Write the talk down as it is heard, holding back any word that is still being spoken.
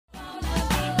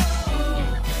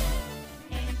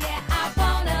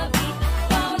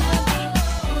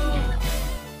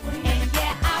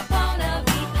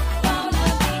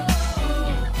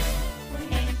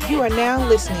are now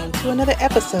listening to another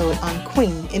episode on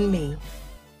Queen in Me.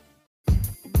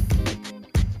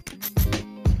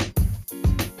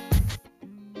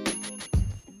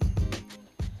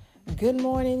 Good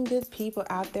morning, good people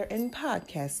out there in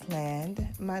podcast land.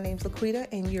 My name's Laquita,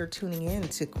 and you're tuning in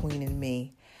to Queen in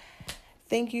Me.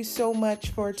 Thank you so much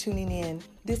for tuning in.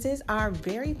 This is our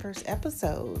very first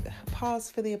episode.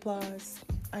 Pause for the applause.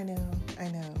 I know.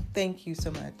 Thank you so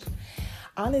much.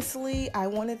 Honestly, I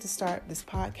wanted to start this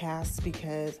podcast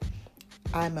because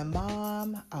I'm a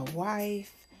mom, a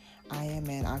wife, I am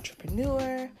an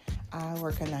entrepreneur, I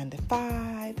work a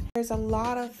 9-to-5. There's a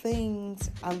lot of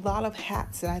things, a lot of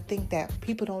hats that I think that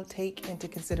people don't take into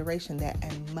consideration that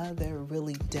a mother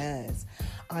really does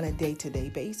on a day-to-day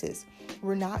basis.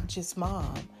 We're not just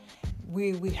mom.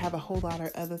 We have a whole lot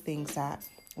of other things that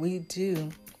we do.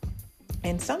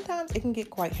 And sometimes it can get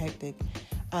quite hectic.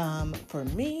 For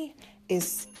me,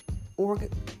 it's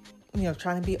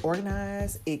trying to be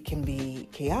organized. It can be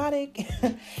chaotic.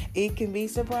 It can be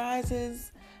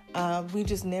surprises. We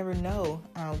just never know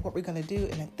what we're going to do.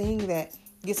 And the thing that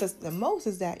gets us the most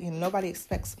is that, nobody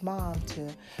expects mom to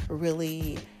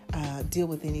really deal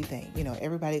with anything.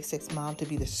 Everybody expects mom to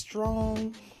be the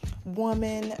strong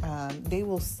woman.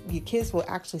 Your kids will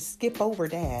actually skip over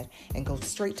dad and go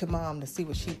straight to mom to see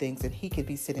what she thinks, and he could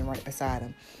be sitting right beside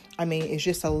him. I mean, it's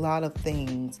just a lot of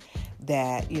things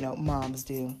that, moms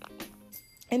do.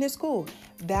 And it's cool.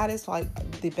 That is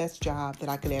like the best job that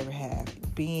I could ever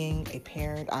have. Being a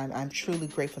parent, I'm truly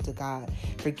grateful to God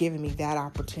for giving me that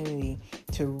opportunity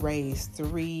to raise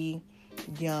 3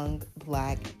 young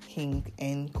Black kings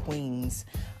and queens.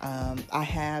 I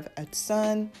have a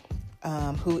son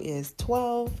who is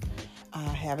 12. I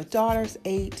have a daughter who's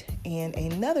 8 and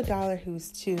another daughter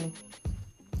who's 2.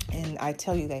 And I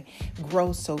tell you, they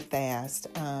grow so fast.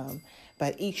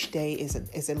 But each day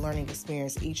is a learning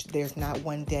experience. There's not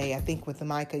one day. I think with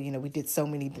Micah, we did so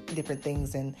many different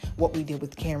things, and what we did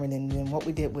with Cameron, and then what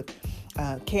we did with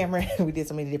Cameron, we did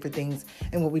so many different things,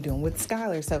 and what we're doing with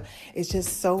Skylar. So it's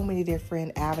just so many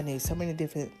different avenues, so many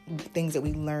different things that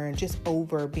we learn just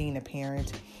over being a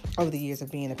parent, over the years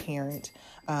of being a parent.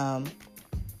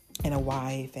 And a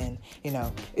wife, and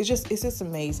it's just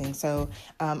amazing. So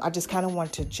I just kind of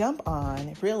want to jump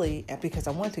on, really, because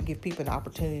I want to give people an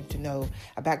opportunity to know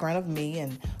a background of me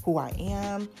and who I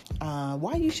am,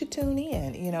 why you should tune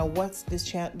in, what's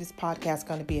this podcast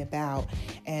going to be about,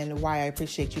 and why I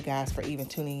appreciate you guys for even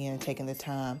tuning in and taking the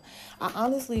time. I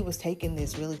honestly was taking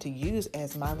this really to use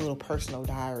as my little personal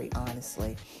diary,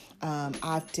 honestly.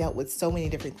 I've dealt with so many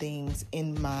different things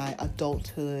in my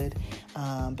adulthood,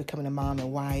 becoming a mom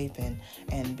and wife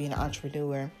and being an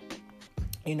entrepreneur.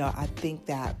 I think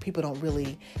that people don't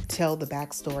really tell the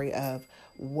backstory of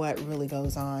what really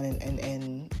goes on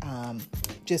and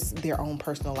just their own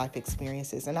personal life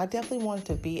experiences. And I definitely wanted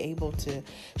to be able to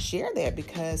share that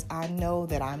because I know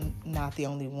that I'm not the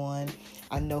only one.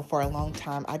 I know for a long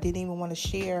time I didn't even want to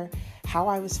share how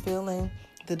I was feeling,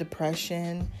 the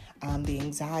depression, the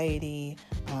anxiety,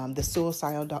 the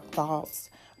suicidal thoughts.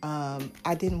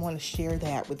 I didn't want to share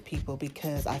that with people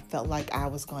because I felt like I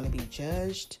was going to be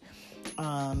judged.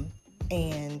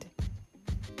 And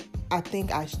I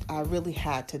think I really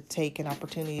had to take an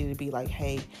opportunity to be like,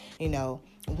 hey,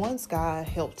 once God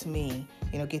helped me,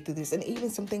 get through this, and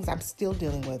even some things I'm still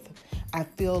dealing with, I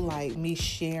feel like me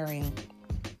sharing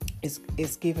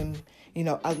is giving,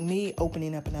 me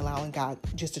opening up and allowing God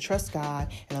just to trust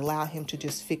God and allow him to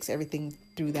just fix everything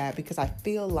through that. Because I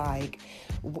feel like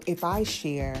if I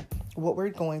share what we're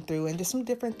going through and just some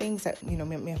different things that,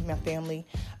 my family,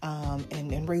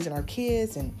 and raising our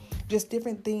kids and just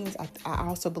different things, I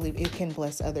also believe it can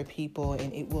bless other people,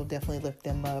 and it will definitely lift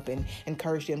them up and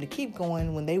encourage them to keep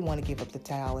going when they want to give up the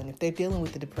towel. And if they're dealing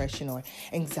with the depression or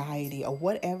anxiety or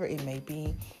whatever it may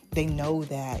be, they know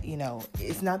that,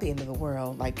 it's not the end of the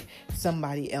world. Like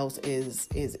somebody else is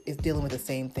dealing with the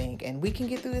same thing, and we can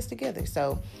get through this together.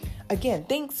 So again,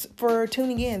 thanks for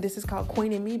tuning in. This is called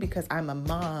Queen in Me because I'm a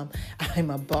mom, I'm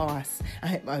a boss,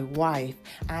 I'm a wife,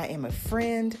 I am a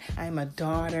friend, I am a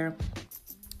daughter,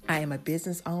 I am a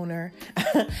business owner,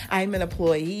 I'm an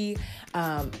employee,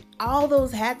 all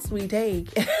those hats we take.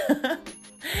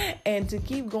 And to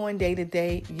keep going day to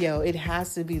day, it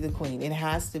has to be the queen. It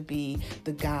has to be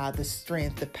the God, the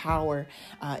strength, the power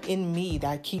in me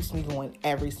that keeps me going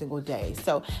every single day.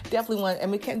 So definitely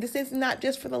this is not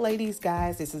just for the ladies,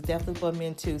 guys. This is definitely for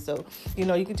men too. So, you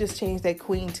can just change that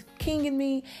queen to king in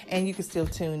me and you can still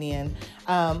tune in.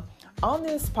 on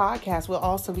this podcast, we'll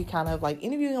also be kind of like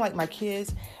interviewing like my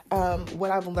kids.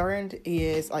 What I've learned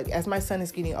is like as my son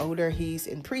is getting older, he's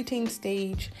in preteen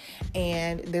stage,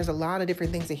 and there's a lot of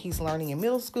different things that he's learning in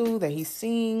middle school that he's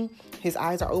seeing. His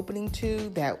eyes are opening to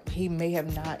that he may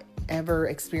have not ever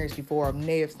experienced before, or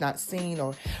may have not seen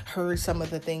or heard some of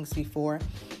the things before,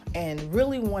 and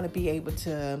really want to be able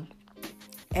to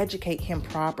educate him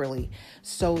properly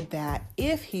so that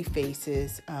if he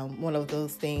faces one of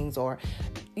those things, or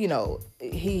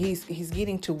he's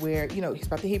getting to where he's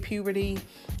about to hit puberty,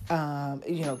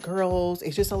 girls,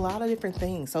 it's just a lot of different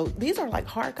things. So these are like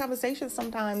hard conversations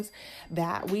sometimes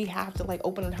that we have to like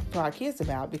open up to our kids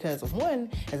about, because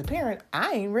one, as a parent,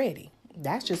 I ain't ready.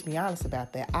 That's just be honest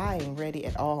about that. I ain't ready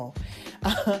at all.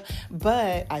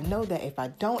 But I know that if I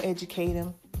don't educate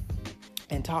him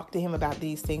and talk to him about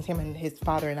these things, him and his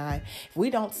father and I, if we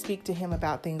don't speak to him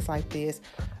about things like this,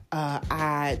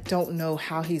 I don't know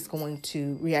how he's going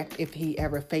to react if he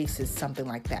ever faces something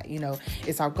like that.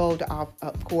 It's our goal to,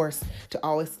 of course, to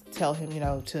always tell him,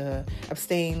 to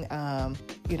abstain,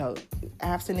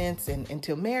 abstinence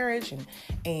until marriage,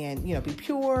 and be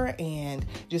pure, and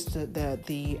just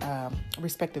the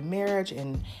respect of marriage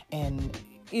and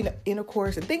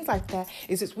intercourse and things like that.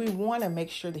 Is just we want to make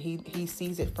sure that he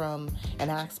sees it from an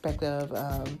aspect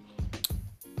of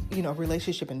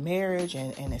relationship and marriage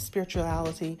and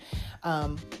spirituality,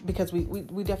 because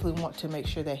we definitely want to make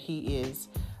sure that he is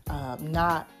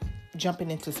not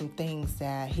jumping into some things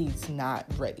that he's not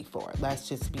ready for. Let's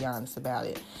just be honest about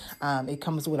it. It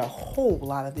comes with a whole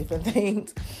lot of different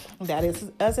things that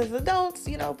is us as adults.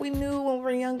 If we knew when we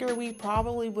were younger, we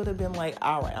probably would have been like,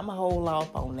 all right, I'm going to hold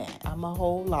off on that. I'm going to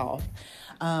hold off.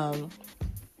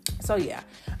 So yeah,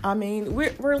 I mean,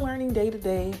 we're learning day to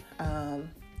day,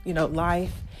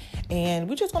 life, and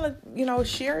we just want to,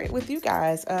 share it with you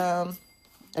guys.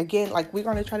 Again, like we're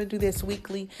going to try to do this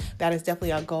weekly. That is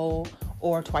definitely our goal,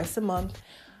 or twice a month,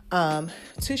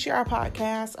 to share our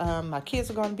podcast. My kids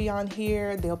are going to be on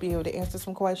here. They'll be able to answer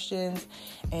some questions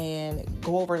and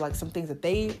go over like some things that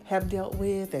they have dealt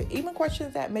with, and even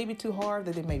questions that may be too hard,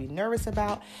 that they may be nervous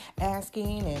about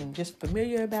asking and just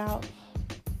familiar about,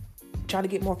 try to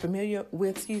get more familiar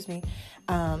with,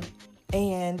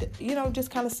 and,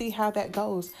 just kind of see how that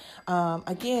goes.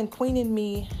 Again, Queen and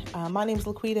Me, my name is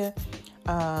Laquita,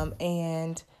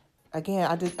 and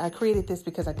again, I created this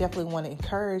because I definitely want to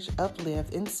encourage,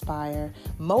 uplift, inspire,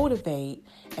 motivate,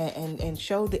 and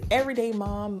show the everyday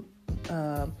mom,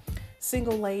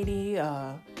 single lady,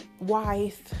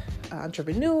 wife,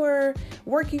 entrepreneur,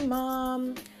 working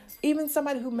mom, even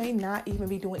somebody who may not even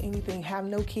be doing anything, have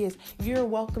no kids. You're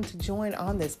welcome to join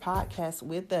on this podcast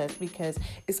with us, because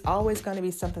it's always going to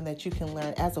be something that you can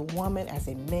learn as a woman, as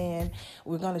a man.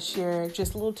 We're going to share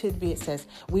just little tidbits as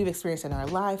we've experienced in our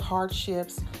life,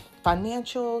 hardships,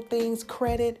 financial things,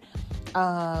 credit,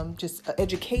 just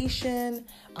education,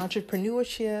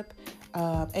 entrepreneurship,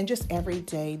 and just every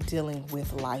day dealing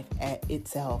with life at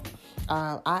itself.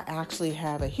 I actually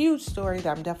have a huge story that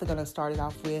I'm definitely going to start it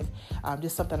off with,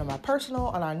 just something on my personal,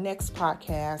 on our next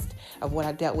podcast, of what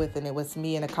I dealt with, and it was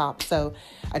me and a cop. So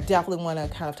I definitely want to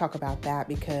kind of talk about that,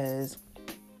 because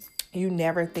you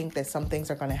never think that some things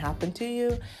are going to happen to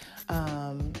you,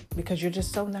 because you're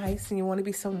just so nice and you want to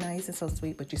be so nice and so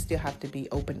sweet, but you still have to be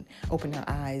open your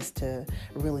eyes to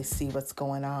really see what's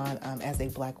going on, as a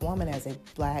Black woman, as a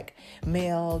Black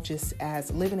male, just as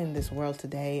living in this world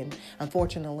today. And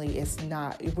unfortunately, it's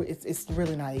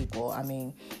really not equal. I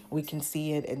mean, we can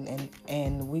see it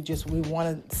and we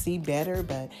want to see better,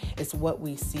 but it's what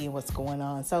we see and what's going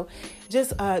on. So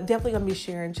just definitely going to be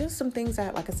sharing just some things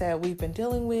that, like I said, we've been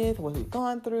dealing with, what we've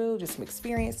gone through, just some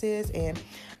experiences, and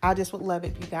I just would love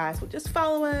it if you guys would just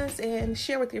follow us and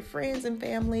share with your friends and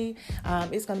family.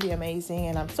 It's going to be amazing.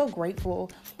 And I'm so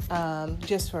grateful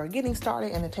just for getting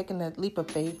started and then taking the leap of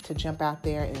faith to jump out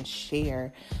there and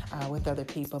share with other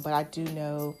people. But I do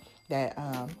know that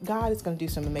God is going to do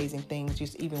some amazing things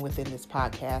just even within this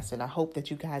podcast. And I hope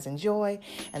that you guys enjoy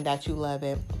and that you love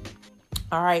it.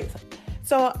 All right.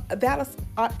 So that is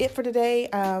it for today.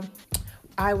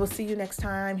 I will see you next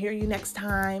time, hear you next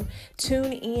time.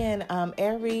 Tune in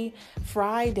every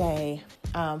Friday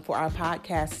for our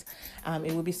podcast.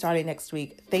 It will be starting next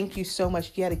week. Thank you so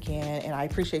much yet again, and I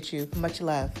appreciate you. Much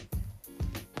love.